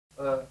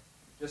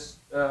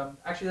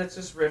Actually, let's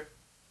just riff.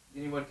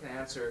 Anyone can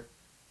answer.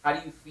 How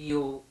do you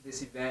feel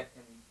this event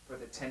and for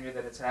the tenure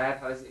that it's had?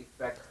 How does it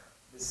affect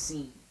the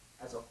scene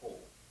as a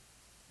whole,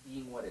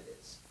 being what it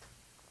is?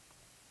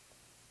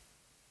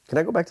 Can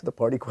I go back to the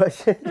party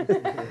question?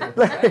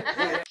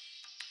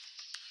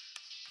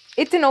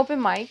 It's an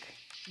open mic,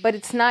 but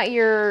it's not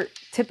your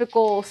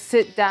typical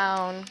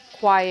sit-down,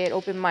 quiet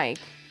open mic.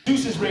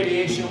 Juices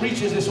radiation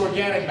reaches this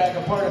organic bag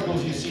of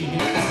particles you see here.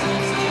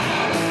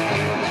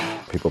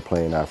 People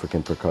playing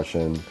African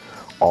percussion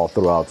all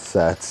throughout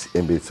sets,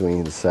 in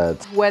between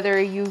sets.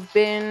 Whether you've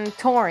been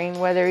touring,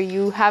 whether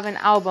you have an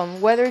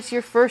album, whether it's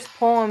your first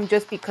poem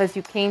just because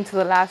you came to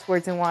the last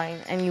Words and Wine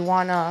and you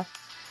want to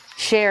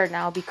share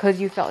now because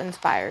you felt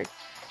inspired.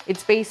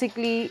 It's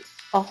basically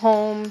a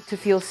home to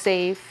feel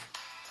safe,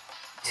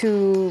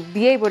 to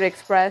be able to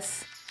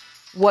express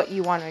what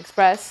you want to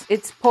express.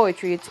 It's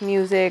poetry, it's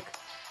music,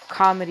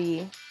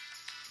 comedy,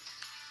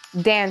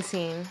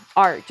 dancing,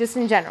 art, just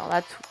in general.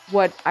 That's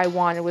what I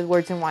wanted with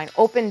Words and Wine.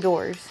 Open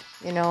doors,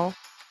 you know.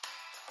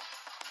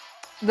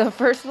 The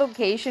first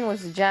location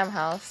was the Jam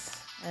House.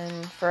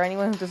 And for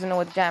anyone who doesn't know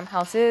what Jam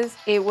House is,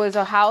 it was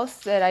a house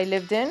that I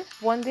lived in.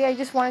 One day I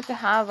just wanted to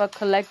have a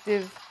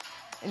collective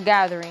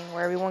gathering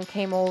where everyone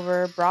came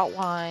over, brought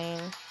wine,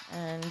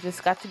 and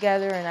just got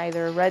together and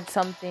either read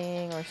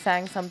something or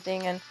sang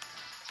something. And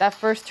that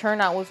first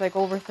turnout was like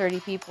over 30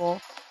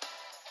 people.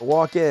 I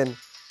walk in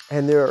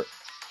and there are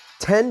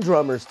 10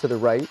 drummers to the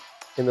right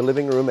in the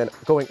living room and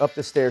going up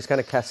the stairs, kind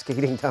of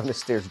cascading down the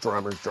stairs,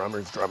 drummers,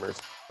 drummers, drummers.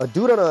 A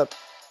dude on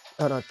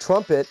a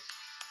trumpet,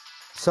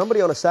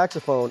 somebody on a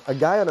saxophone, a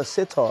guy on a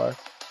sitar,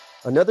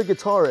 another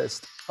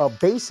guitarist, a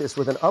bassist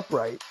with an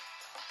upright,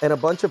 and a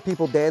bunch of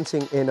people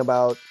dancing in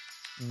about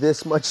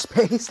this much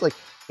space, like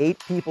 8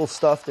 people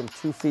stuffed in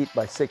 2 feet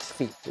by 6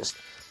 feet, just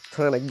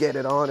trying to get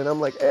it on. And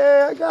I'm like,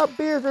 hey, I got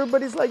beers.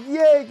 Everybody's like,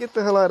 yay, get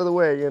the hell out of the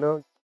way, you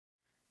know?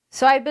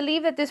 So I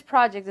believe that this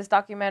project, this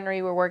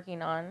documentary we're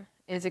working on,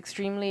 is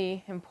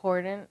extremely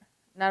important,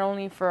 not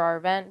only for our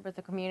event, but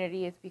the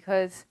community. It's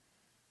because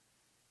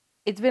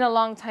it's been a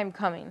long time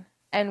coming.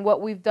 And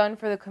what we've done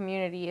for the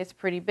community is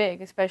pretty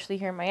big, especially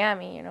here in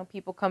Miami. You know,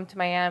 people come to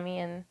Miami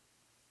and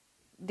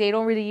they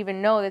don't really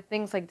even know that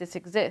things like this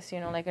exist,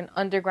 you know, like an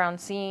underground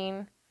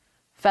scene,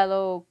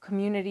 fellow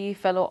community,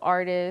 fellow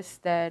artists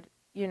that,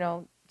 you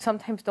know,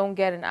 sometimes don't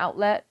get an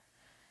outlet.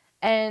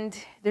 And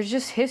there's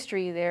just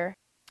history there.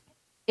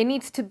 It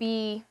needs to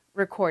be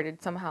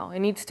recorded somehow. It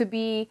needs to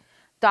be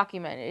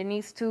documented. It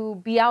needs to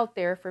be out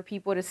there for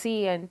people to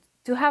see and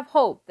to have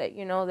hope that,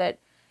 you know, that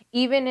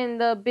even in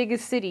the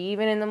biggest city,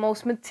 even in the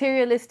most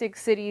materialistic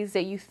cities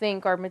that you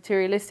think are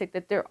materialistic,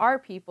 that there are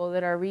people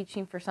that are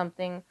reaching for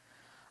something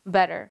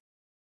better.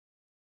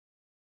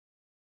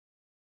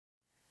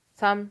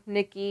 So I'm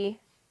Nikki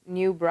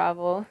New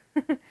Bravo,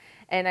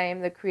 and I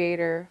am the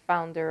creator,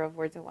 founder of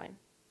Words and Wine.